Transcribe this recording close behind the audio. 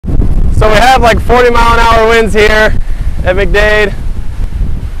So we have like 40-mile-an-hour winds here at McDade.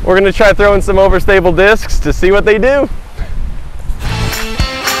 We're gonna try throwing some overstable discs to see what they do.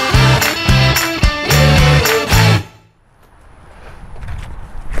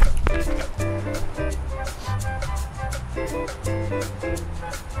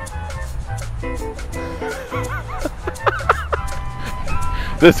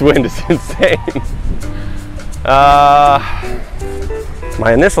 This wind is insane.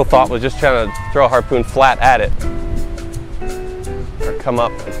 My initial thought was just trying to throw a harpoon flat at it, or come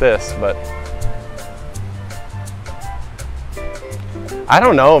up like this, but I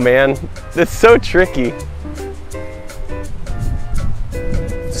don't know, man. It's so tricky.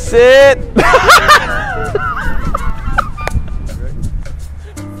 Sit.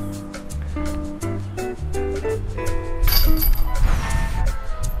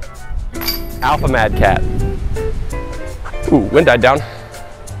 Alpha Mad Cat. Ooh, wind died down.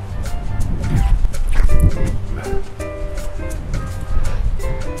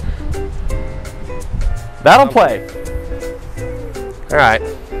 That'll play. All right,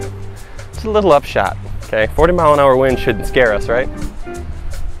 just a little upshot. Okay, 40-mile-an-hour wind shouldn't scare us, right?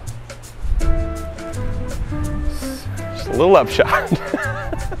 Just a little upshot.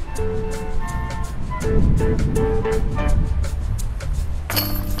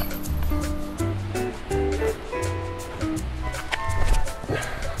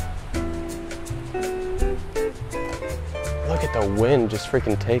 Look at the wind just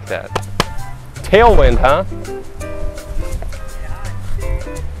freaking take that. Tailwind, huh?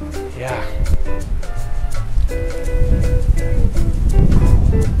 Yeah.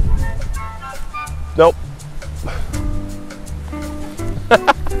 Nope.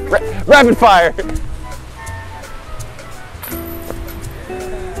 Rapid fire.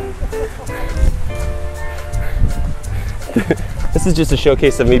 This is just a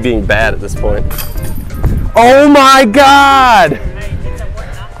showcase of me being bad at this point. Oh my God!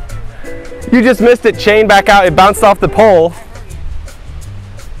 You just missed it, chain back out, it bounced off the pole.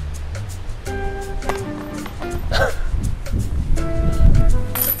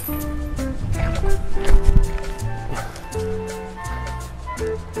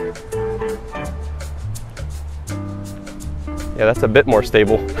 Yeah, that's a bit more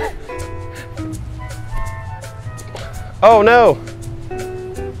stable. Oh no!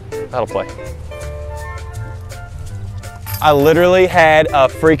 That'll play. I literally had a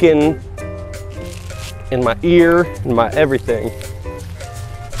freaking in my ear, in my everything.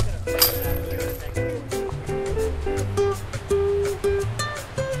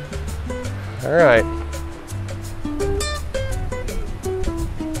 All right.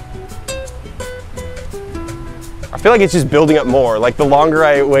 I feel like it's just building up more. Like the longer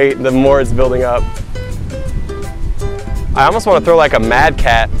I wait, the more it's building up. I almost want to throw like a Mad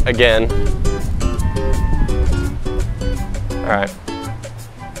Cat again. All right.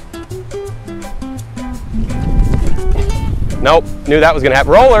 Nope, knew that was gonna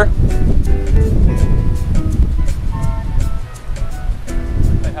happen. Roller.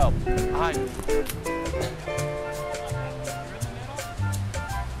 Help.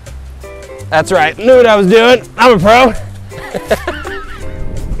 That's right, knew what I was doing. I'm a pro.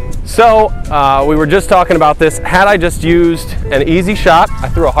 So, we were just talking about this. Had I just used an easy shot, I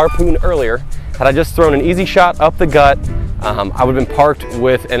threw a harpoon earlier. Had I just thrown an easy shot up the gut, I would have been parked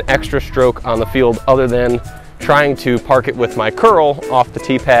with an extra stroke on the field other than trying to park it with my curl off the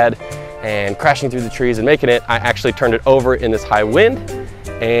tee pad and crashing through the trees and making it. I actually turned it over in this high wind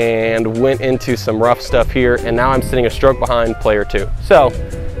and went into some rough stuff here, and now I'm sitting a stroke behind player 2. So,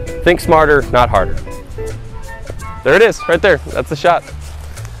 think smarter, not harder. There it is, right there. That's the shot.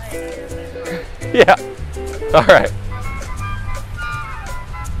 Yeah. All right.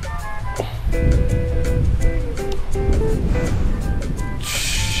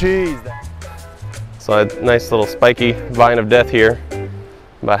 Jeez. So a nice little spiky vine of death here,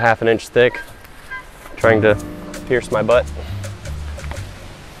 about 1/2 inch thick, trying to pierce my butt.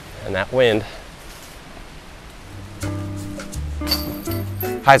 And that wind.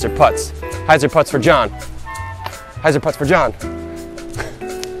 Hyzer putts. Hyzer putts for John. Hyzer putts for John.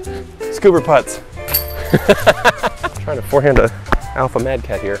 Scuba putts. Trying to forehand a Alpha Mad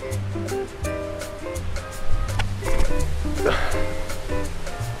Cat here.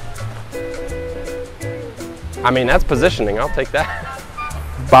 I mean, that's positioning, I'll take that.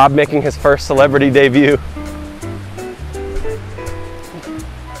 Bob making his first celebrity debut.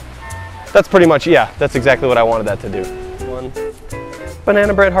 That's pretty much, yeah, that's exactly what I wanted that to do. One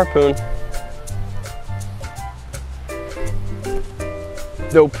banana bread harpoon.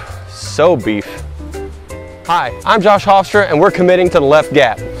 Nope, so beef. Hi, I'm Josh Hofstra, and we're committing to the left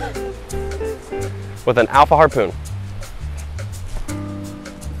gap. with an alpha harpoon.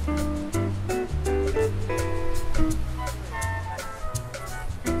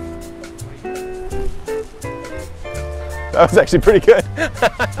 That was actually pretty good.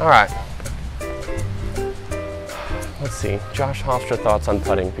 All right. Let's see, Josh Hofstra thoughts on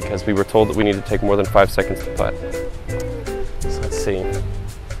putting, because we were told that we need to take more than 5 seconds to putt. So let's see.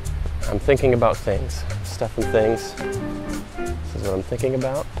 I'm thinking about things, stuff and things. This is what I'm thinking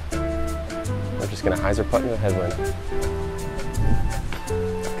about. We're just gonna hyzer putt into the headwind.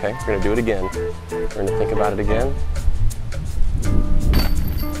 Okay, we're gonna do it again. We're gonna think about it again.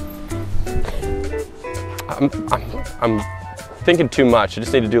 I'm thinking too much. I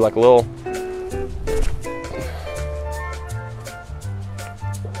just need to do like a little.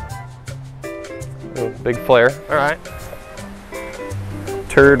 Ooh, big flare. All right.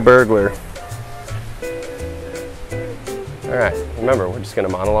 Turd burglar. All right. Remember, we're just going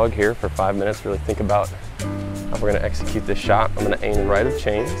to monologue here for 5 minutes. Really think about how we're going to execute this shot. I'm going to aim right of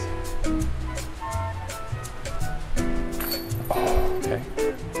chains. Oh, okay.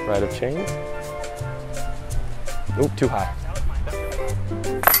 Right of chains. Oop, too high.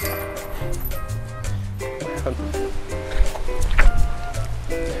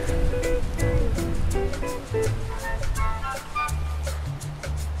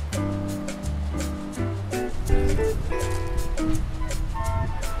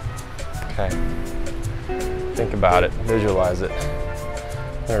 Okay. Think about it. Visualize it.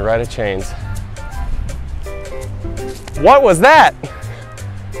 I'm gonna ride a chains. What was that?